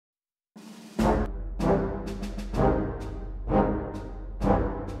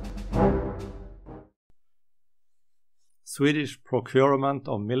Swedish procurement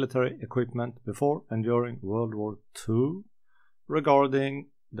of military equipment before and during World War II regarding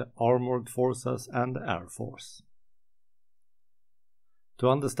the armored forces and the Air Force. To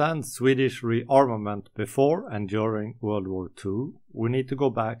understand Swedish rearmament before and during World War II, we need to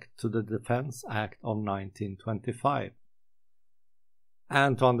go back to the Defence Act of 1925.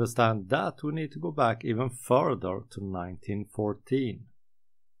 And to understand that, we need to go back even further to 1914.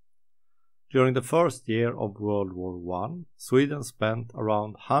 During the first year of World War I, Sweden spent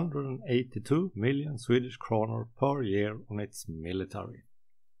around 182 million Swedish kronor per year on its military.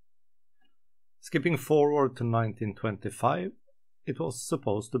 Skipping forward to 1925, it was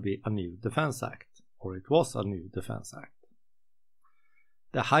supposed to be a new Defence Act, or it was a new Defence Act.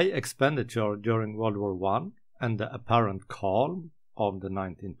 The high expenditure during World War I and the apparent calm of the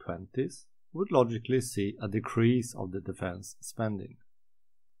 1920s would logically see a decrease of the defense spending.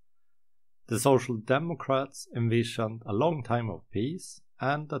 The Social Democrats envisioned a long time of peace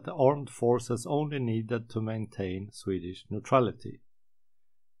and that the armed forces only needed to maintain Swedish neutrality,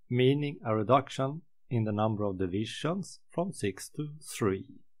 meaning a reduction in the number of divisions from 6 to 3.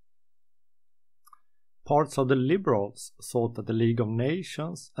 Parts of the Liberals thought that the League of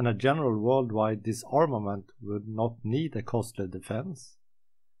Nations and a general worldwide disarmament would not need a costly defense,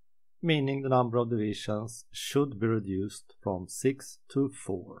 meaning the number of divisions should be reduced from 6 to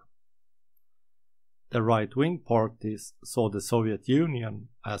 4. The right-wing parties saw the Soviet Union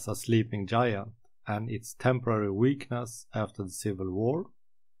as a sleeping giant, and its temporary weakness after the Civil War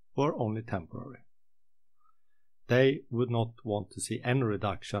were only temporary. They would not want to see any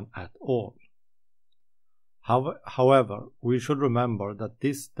reduction at all. However, we should remember that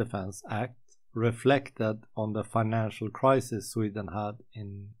this Defence Act reflected on the financial crisis Sweden had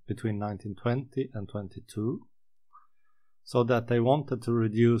between 1920 and 22, so that they wanted to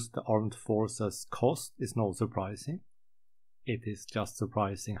reduce the armed forces' cost is no surprising. It is just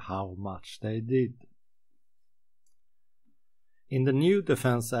surprising how much they did. In the new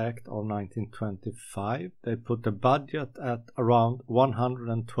Defence Act of 1925, they put the budget at around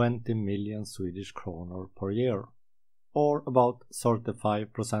 120 million Swedish kronor per year, or about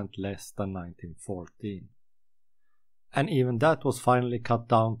 35% less than 1914. And even that was finally cut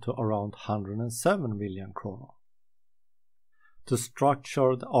down to around 107 million kronor. To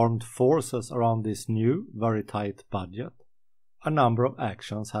structure the armed forces around this new, very tight budget, a number of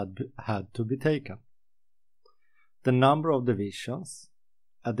actions had to be taken. The number of divisions,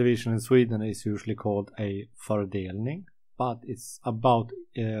 a division in Sweden is usually called a fördelning, but it's about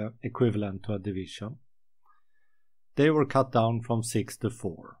equivalent to a division. They were cut down from 6 to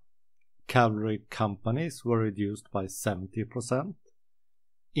 4. Cavalry companies were reduced by 70%.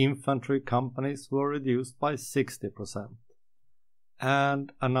 Infantry companies were reduced by 60%.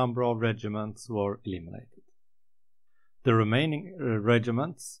 And a number of regiments were eliminated. The remaining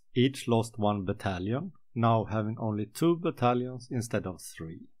regiments each lost 1 battalion, now having only 2 battalions instead of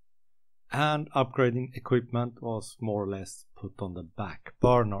 3. And upgrading equipment was more or less put on the back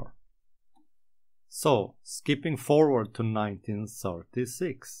burner. So, skipping forward to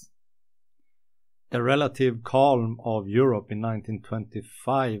 1936. The relative calm of Europe in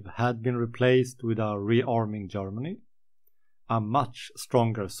 1925 had been replaced with a rearming Germany, a much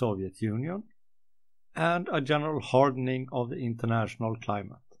stronger Soviet Union, and a general hardening of the international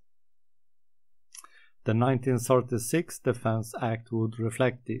climate. The 1936 Defence Act would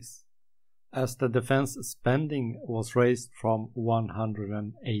reflect this, as the defence spending was raised from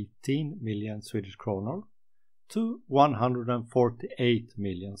 118 million Swedish kronor to 148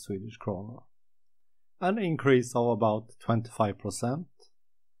 million Swedish kronor, an increase of about 25%,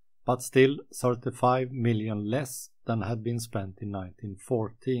 but still 35 million less than had been spent in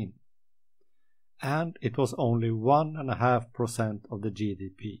 1914. And it was only 1.5% of the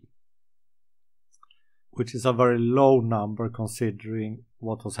GDP, which is a very low number considering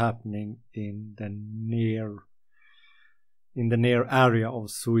what was happening in the near area of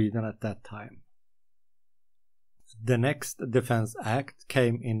Sweden at that time. The next Defence Act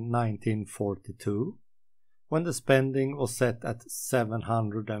came in 1942, when the spending was set at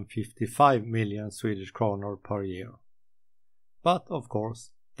 755 million Swedish kronor per year. But of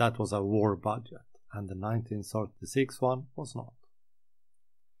course, that was a war budget, and the 1936 one was not.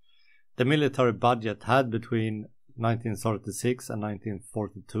 The military budget had between 1936 and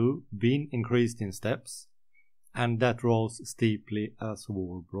 1942 been increased in steps, and that rose steeply as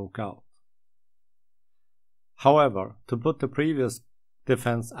war broke out. However, to put the previous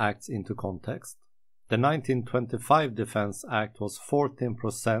Defence Acts into context, the 1925 Defence Act was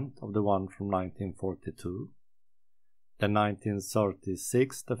 14% of the one from 1942. The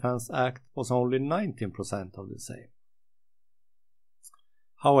 1936 Defence Act was only 19% of the same.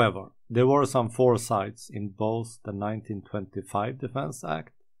 However, there were some foresights in both the 1925 Defense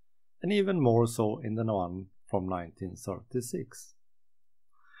Act and even more so in the one from 1936.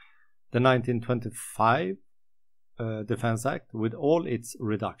 The 1925 Defense Act, with all its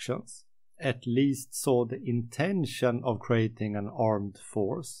reductions, at least saw the intention of creating an armed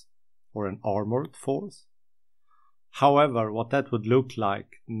force or an armored force. However, what that would look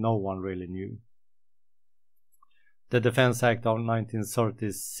like, no one really knew. The Defense Act of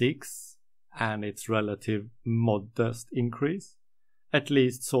 1936 and its relative modest increase at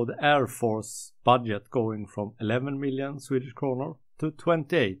least saw the Air Force budget going from 11 million Swedish kronor to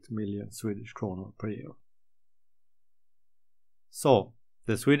 28 million Swedish kronor per year. So,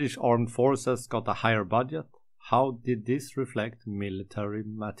 the Swedish armed forces got a higher budget. How did this reflect military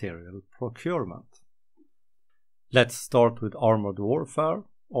material procurement? Let's start with armored warfare,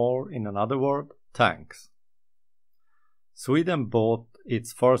 or in another word, tanks. Sweden bought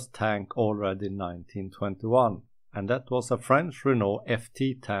its first tank already in 1921, and that was a French Renault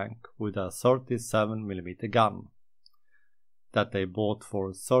FT tank with a 37mm gun that they bought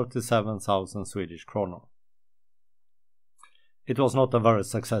for 37,000 Swedish kronor. It was not a very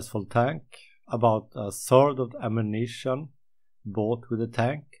successful tank. About a third of the ammunition bought with the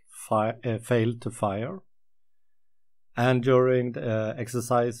tank failed to fire. And during the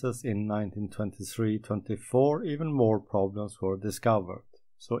exercises in 1923-24, even more problems were discovered.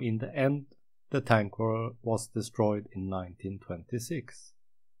 So in the end, the tank was destroyed in 1926.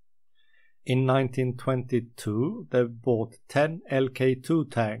 In 1922, they bought 10 LK2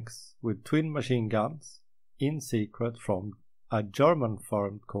 tanks with twin machine guns in secret from a German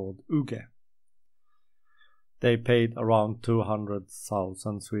firm called UG. They paid around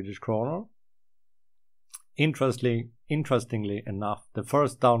 200,000 Swedish kronor. Interestingly enough, the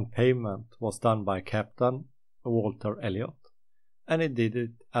first down payment was done by Captain Walter Elliot, and he did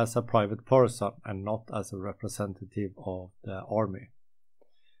it as a private person and not as a representative of the army.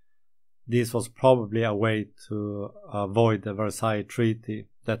 This was probably a way to avoid the Versailles Treaty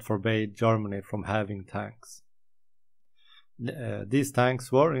that forbade Germany from having tanks. These tanks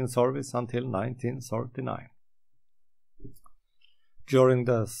were in service until 1939. During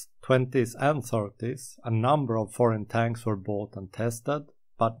the 20s and 30s, a number of foreign tanks were bought and tested,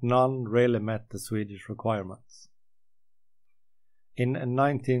 but none really met the Swedish requirements. In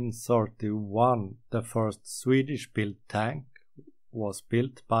 1931, the first Swedish-built tank was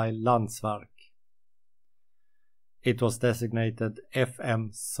built by Landsverk. It was designated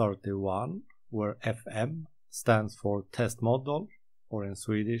FM31, where FM stands for test model, or in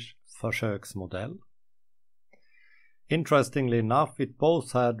Swedish, försöksmodell. Interestingly enough, it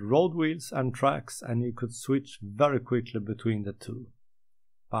both had road wheels and tracks, and you could switch very quickly between the two.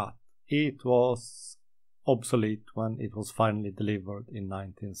 But it was obsolete when it was finally delivered in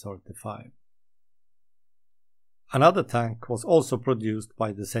 1935. Another tank was also produced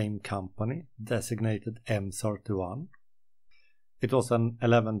by the same company, designated M31. It was an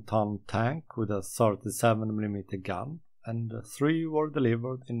 11-ton tank with a 37mm gun, and 3 were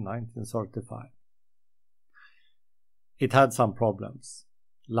delivered in 1935. It had some problems,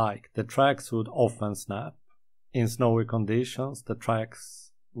 like the tracks would often snap. In snowy conditions, the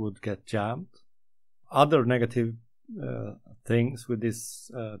tracks would get jammed. Other negative things with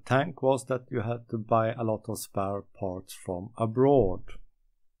this tank was that you had to buy a lot of spare parts from abroad.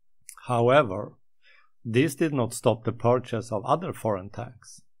 However, this did not stop the purchase of other foreign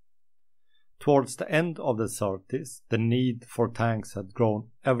tanks. Towards the end of the 30s, the need for tanks had grown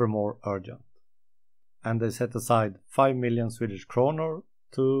ever more urgent, and they set aside 5 million Swedish kronor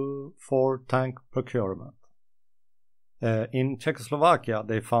for tank procurement. In Czechoslovakia,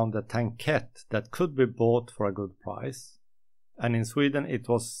 they found a tankette that could be bought for a good price, and in Sweden it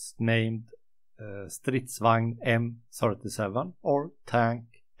was named Stridsvagn M37 or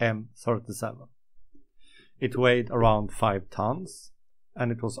Tank M37. It weighed around 5 tons,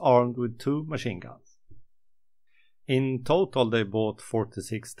 and it was armed with 2 machine guns. In total, they bought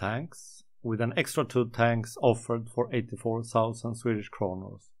 46 tanks, with an extra 2 tanks offered for 84,000 Swedish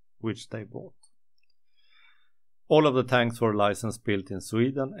kronor, which they bought. All of the tanks were licensed built in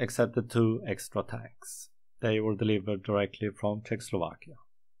Sweden, except the 2 extra tanks. They were delivered directly from Czechoslovakia.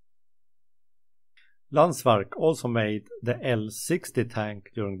 Landsverk also made the L60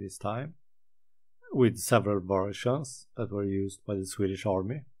 tank during this time, with several versions that were used by the Swedish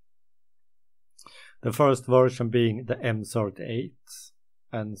Army. The first version being the M38,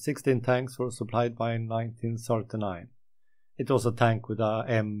 and 16 tanks were supplied by 1939. It was a tank with a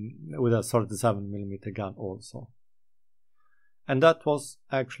 37mm gun also. And that was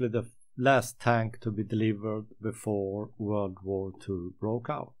actually the last tank to be delivered before World War II broke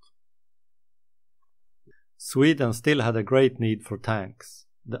out. Sweden still had a great need for tanks.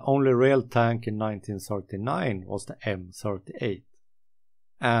 The only real tank in 1939 was the M38,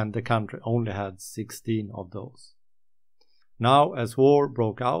 and the country only had 16 of those. Now, as war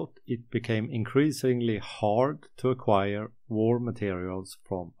broke out, it became increasingly hard to acquire war materials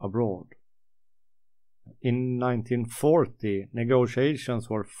from abroad. In 1940, negotiations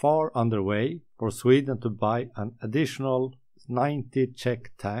were far underway for Sweden to buy an additional 90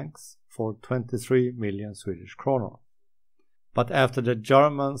 Czech tanks for 23 million Swedish kronor. But after the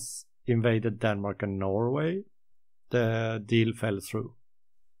Germans invaded Denmark and Norway, the deal fell through.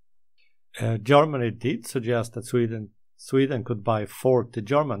 Germany did suggest that Sweden could buy 40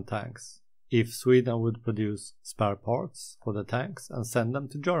 German tanks if Sweden would produce spare parts for the tanks and send them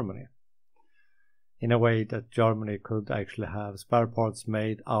to Germany, in a way that Germany could actually have spare parts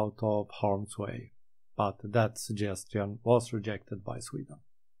made out of harm's way, but that suggestion was rejected by Sweden.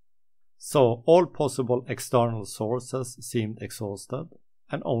 So all possible external sources seemed exhausted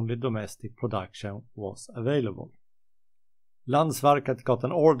and only domestic production was available. Landsverket got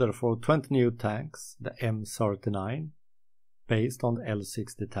an order for 20 new tanks, the M39, based on the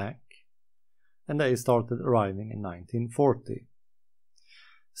L60 tank, and they started arriving in 1940.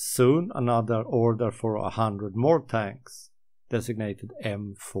 Soon another order for 100 more tanks, designated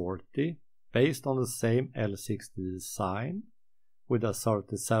M40, based on the same L60 design with a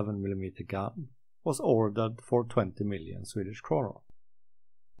 37mm gun, was ordered for 20 million Swedish kronor.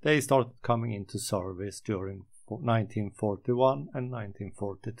 They started coming into service during 1941 and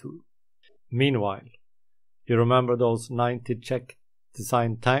 1942. Meanwhile, you remember those 90 Czech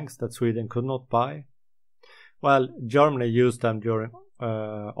designed tanks that Sweden could not buy? Well, Germany used them during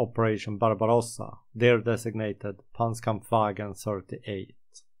Operation Barbarossa, their designated Panzerkampfwagen 38.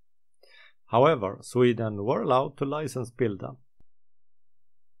 However, Sweden were allowed to license build them.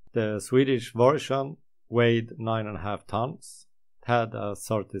 The Swedish version weighed 9.5 tons, had a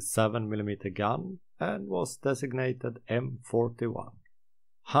 37mm gun, and was designated M41.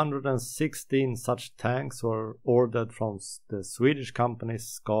 116 such tanks were ordered from the Swedish company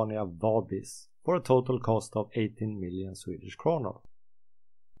Scania Vabis for a total cost of 18 million Swedish kronor.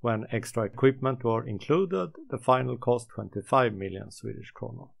 When extra equipment were included, the final cost 25 million Swedish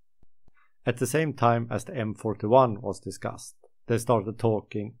kronor. At the same time as the M41 was discussed, they started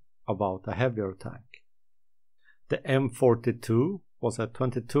talking about a heavier tank. The M42 was a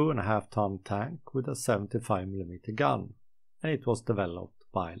 22.5-ton tank with a 75mm gun, and it was developed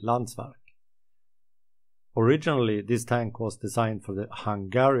by Landsverk. Originally, this tank was designed for the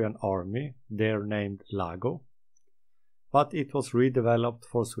Hungarian army, there named Lago, but it was redeveloped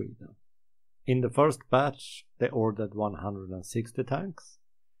for Sweden. In the first batch, they ordered 160 tanks.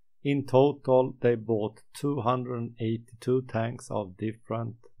 In total, they bought 282 tanks of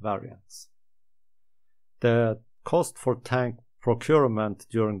different variants. The cost for tank procurement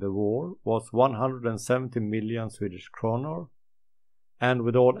during the war was 170 million Swedish kronor, and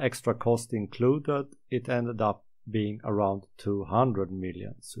with all extra costs included, it ended up being around 200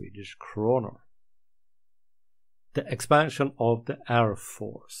 million Swedish kronor. The expansion of the Air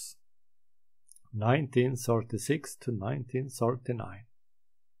Force, 1936 to 1939.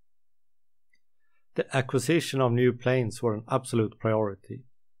 The acquisition of new planes were an absolute priority,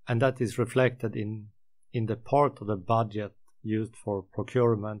 and that is reflected in the part of the budget used for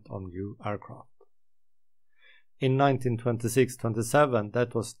procurement of new aircraft. In 1926-27,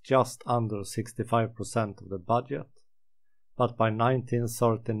 that was just under 65% of the budget, but by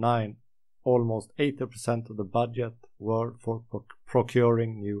 1939, almost 80% of the budget were for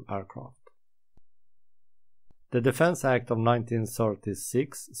procuring new aircraft. The Defense Act of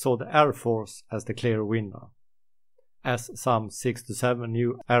 1936 saw the Air Force as the clear winner, as some 6 to 7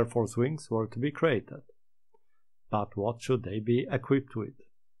 new Air Force wings were to be created. But what should they be equipped with?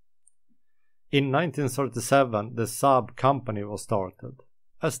 In 1937, the Saab company was started,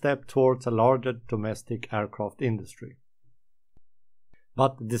 a step towards a larger domestic aircraft industry.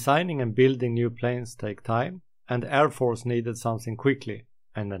 But designing and building new planes take time, and the Air Force needed something quickly,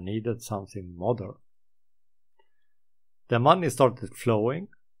 and they needed something modern. The money started flowing.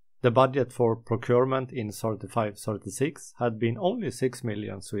 The budget for procurement in 35-36 had been only 6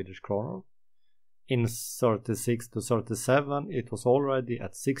 million Swedish kronor. In 36 to 37 it was already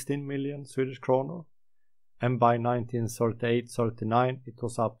at 16 million Swedish kronor, and by 1938-39 it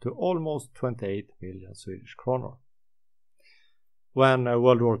was up to almost 28 million Swedish kronor. When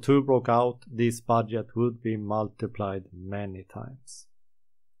World War II broke out, this budget would be multiplied many times.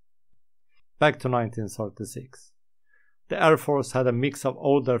 Back to 1936. the Air Force had a mix of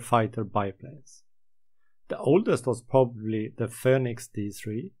older fighter biplanes. The oldest was probably the Phoenix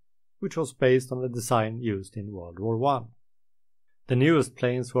D.III, which was based on the design used in World War I. The newest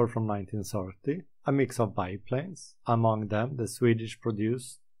planes were from 1930, a mix of biplanes, among them the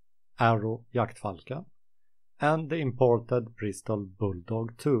Swedish-produced Aero Jaktfalken and the imported Bristol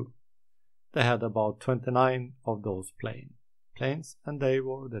Bulldog II. They had about 29 of those planes, and they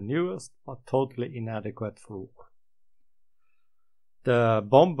were the newest but totally inadequate for war. The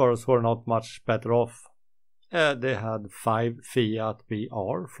bombers were not much better off. They had 5 Fiat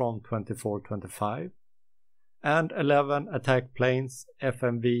BR from 24-25 and 11 attack planes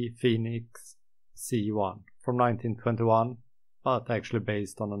FMV Phoenix C1 from 1921, but actually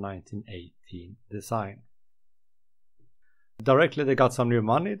based on a 1918 design. Directly they got some new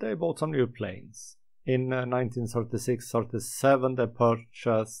money, they bought some new planes. In 1936-37 they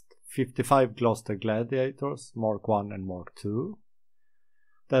purchased 55 Gloucester Gladiators, Mark I and Mark II,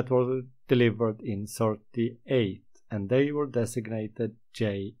 that were delivered in 38, and they were designated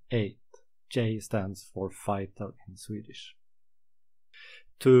J8. J stands for fighter in Swedish.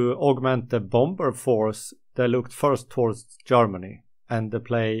 To augment the bomber force, they looked first towards Germany and the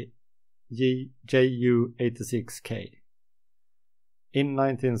plane Ju-86K. In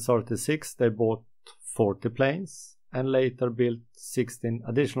 1936 they bought 40 planes and later built 16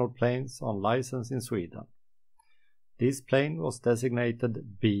 additional planes on license in Sweden. This plane was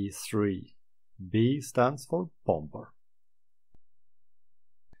designated B.III. B stands for bomber.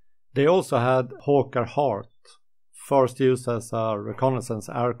 They also had Hawker Hart, first used as a reconnaissance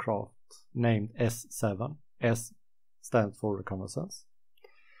aircraft named S7. S stands for reconnaissance.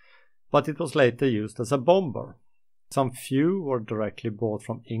 But it was later used as a bomber. Some few were directly bought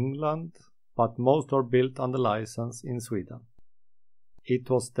from England, but most were built under license in Sweden. It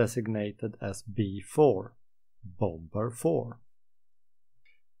was designated as B4, Bomber 4.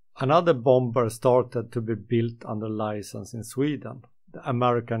 Another bomber started to be built under license in Sweden, the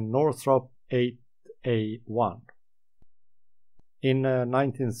American Northrop 8A1. In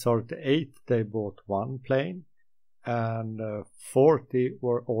 1938 they bought 1 plane and 40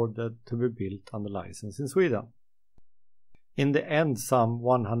 were ordered to be built under license in Sweden. In the end, some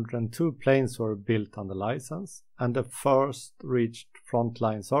 102 planes were built under license, and the first reached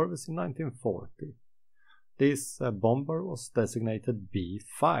frontline service in 1940. This bomber was designated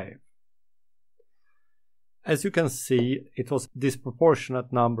B5. As you can see, it was a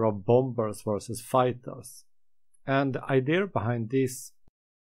disproportionate number of bombers versus fighters. And the idea behind this,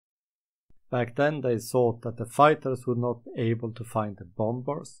 back then they thought that the fighters would not be able to find the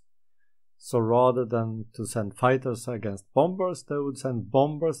bombers. So rather than to send fighters against bombers, they would send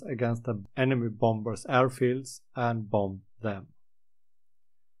bombers against the enemy bombers' airfields and bomb them.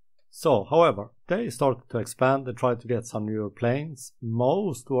 So, however, they started to expand. They tried to get some newer planes.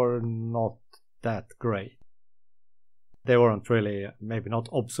 Most were not that great. They weren't really, maybe not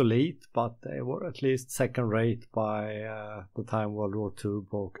obsolete, but they were at least second rate by the time World War II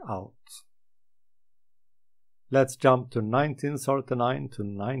broke out. Let's jump to 1939 to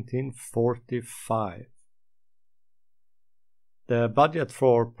 1945. The budget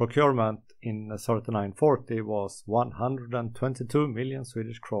for procurement in 39-40 was 122 million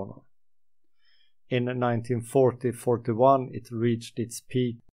Swedish kronor. In 1940-41 it reached its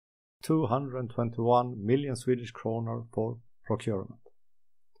peak, 221 million Swedish kronor for procurement.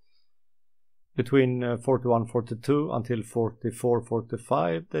 Between 41-42 until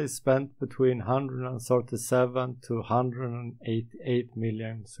 44-45 they spent between 137 to 188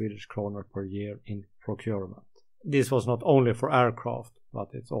 million Swedish kronor per year in procurement. This was not only for aircraft,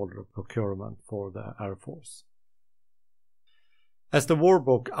 but it's also procurement for the Air Force. As the war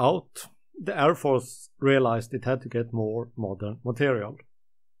broke out, the Air Force realized it had to get more modern material.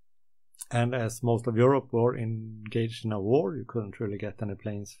 And as most of Europe were engaged in a war, you couldn't really get any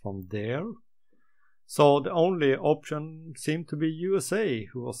planes from there. So the only option seemed to be USA,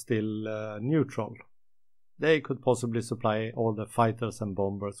 who was still neutral. They could possibly supply all the fighters and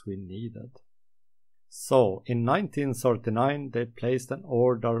bombers we needed. So in 1939 they placed an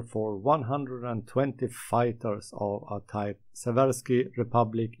order for 120 fighters of a type Seversky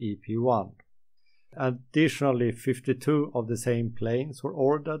Republic EP-1. Additionally, 52 of the same planes were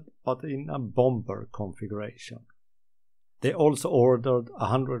ordered, but in a bomber configuration. They also ordered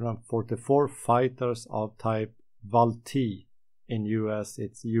 144 fighters of type Val-T, in US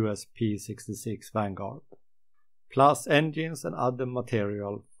it's US P-66 Vanguard, plus engines and other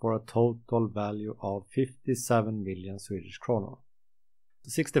material for a total value of 57 million Swedish kronor.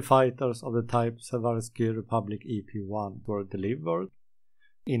 60 fighters of the type Seversky Republic EP-1 were delivered,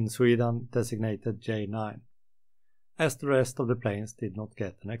 in Sweden designated J9. as the rest of the planes did not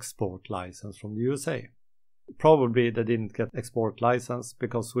get an export license from the USA. Probably they didn't get export license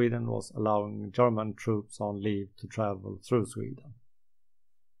because Sweden was allowing German troops on leave to travel through Sweden.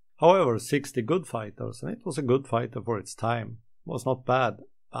 However, 60 good fighters, and it was a good fighter for its time, was not bad,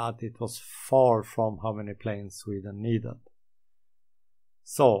 but it was far from how many planes Sweden needed.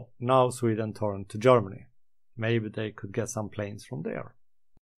 So now Sweden turned to Germany. Maybe they could get some planes from there.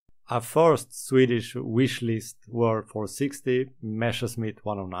 A first Swedish wish list were for 60 Messerschmitt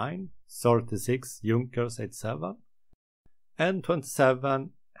 109, 36 Junkers 87, and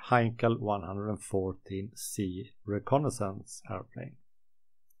 27 Heinkel 114C reconnaissance airplane.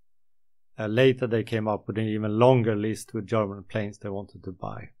 Later they came up with an even longer list with German planes they wanted to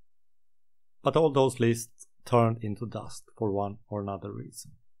buy. But all those lists turned into dust for one or another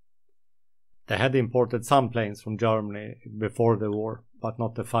reason. They had imported some planes from Germany before the war, but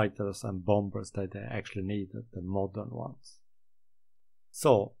not the fighters and bombers that they actually needed, the modern ones.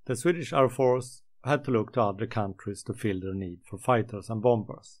 So the Swedish Air Force had to look to other countries to fill their need for fighters and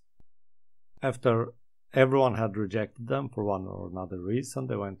bombers. After everyone had rejected them for one or another reason,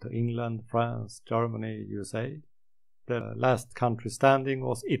 they went to England, France, Germany, USA. The last country standing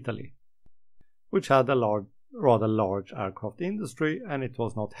was Italy, which had a rather large aircraft industry, and it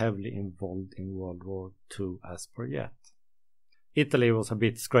was not heavily involved in World War II as per yet. Italy was a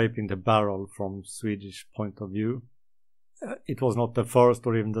bit scraping the barrel from Swedish point of view. It was not the first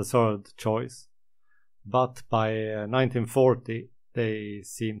or even the third choice, but by 1940 they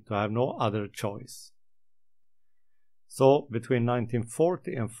seemed to have no other choice. So between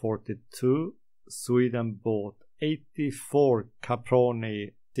 1940 and 42, Sweden bought 84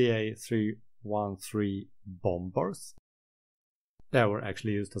 Caproni CA-313 bombers. They were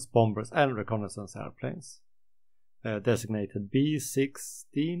actually used as bombers and reconnaissance airplanes, designated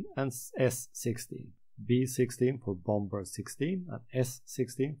B-16 and S-16. B-16 for bomber 16 and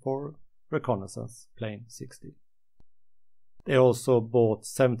S-16 for reconnaissance plane 16. They also bought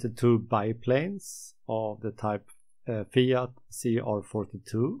 72 biplanes of the type Fiat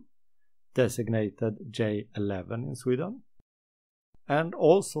CR-42, designated J-11 in Sweden, and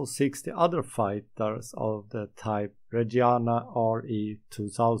also 60 other fighters of the type Reggiana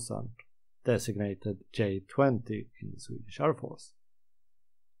RE-2000, designated J-20 in the Swedish Air Force.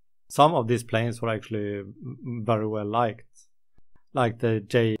 Some of these planes were actually very well liked, like the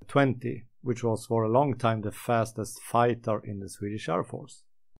J-20, which was for a long time the fastest fighter in the Swedish Air Force.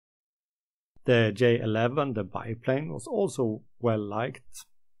 The J-11, the biplane, was also well liked,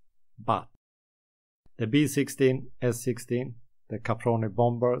 but the B-16, S-16, the Caproni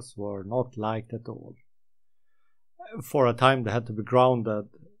bombers were not liked at all. For a time they had to be grounded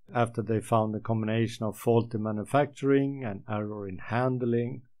after they found a combination of faulty manufacturing and error in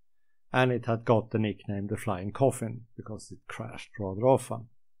handling, and it had got the nickname the Flying Coffin because it crashed rather often.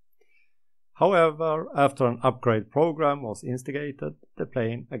 However, after an upgrade program was instigated, the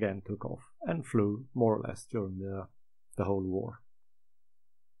plane again took off and flew more or less during the whole war.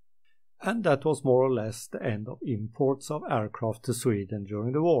 And that was more or less the end of imports of aircraft to Sweden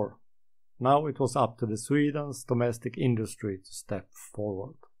during the war. Now it was up to the Sweden's domestic industry to step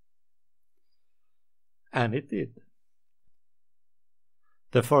forward. And it did.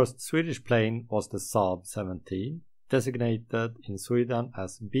 The first Swedish plane was the Saab 17, designated in Sweden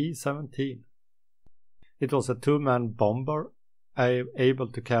as B-17. It was a two-man bomber able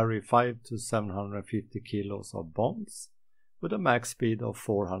to carry 500 to 750 kilos of bombs with a max speed of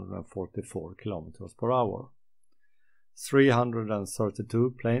 444 kilometers per hour.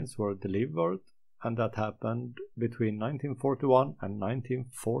 332 planes were delivered, and that happened between 1941 and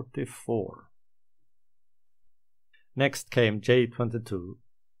 1944. Next came J-22,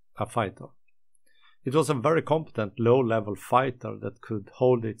 a fighter. It was a very competent low-level fighter that could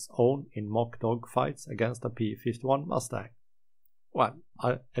hold its own in mock dogfights against a P-51 Mustang. Well,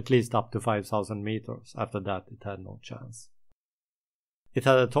 at least up to 5,000 meters. After that it had no chance. It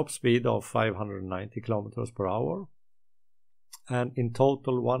had a top speed of 590 kilometers per hour, and in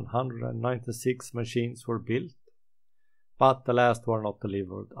total 196 machines were built, but the last were not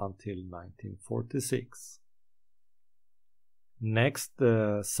delivered until 1946. Next,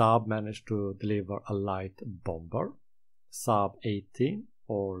 Saab managed to deliver a light bomber, Saab 18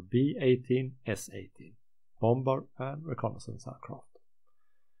 or B-18 S-18, bomber and reconnaissance aircraft.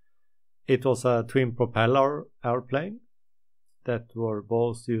 It was a twin propeller airplane that were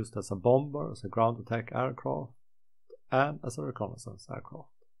both used as a bomber, as a ground attack aircraft, and as a reconnaissance aircraft.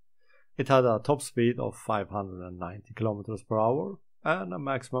 It had a top speed of 590 kilometers per hour and a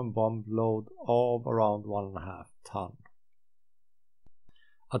maximum bomb load of around 1.5 tons.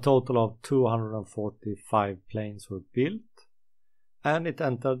 A total of 245 planes were built, and it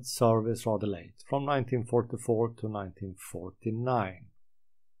entered service rather late, from 1944 to 1949.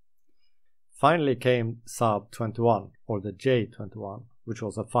 Finally came Saab 21, or the J-21, which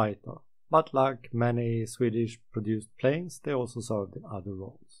was a fighter, but like many Swedish-produced planes, they also served in other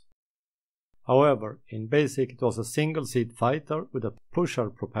roles. However, in basic it was a single-seat fighter with a pusher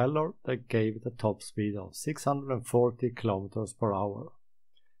propeller that gave it a top speed of 640 km per hour.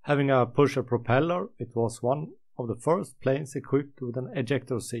 Having a pusher propeller, it was one of the first planes equipped with an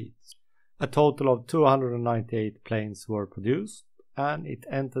ejector seat. A total of 298 planes were produced, and it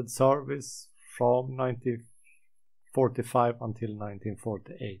entered service from 1945 until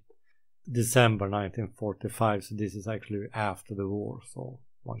 1948. December 1945, so this is actually after the war, so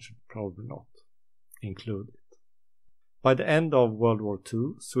one should probably not include it. By the end of World War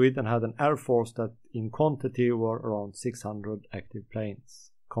II, Sweden had an air force that in quantity were around 600 active planes,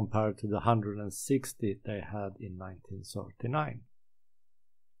 compared to the 160 they had in 1939.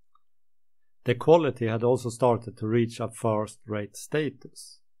 The quality had also started to reach a first-rate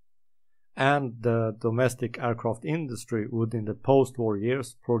status, and the domestic aircraft industry would in the post-war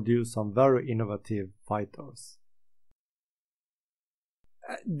years produce some very innovative fighters.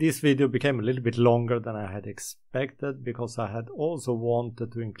 This video became a little bit longer than I had expected because I had also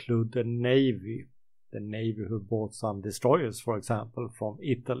wanted to include the Navy who bought some destroyers, for example, from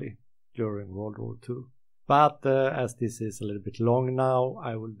Italy during World War II. But as this is a little bit long now,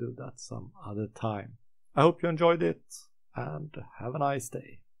 I will do that some other time. I hope you enjoyed it and have a nice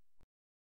day.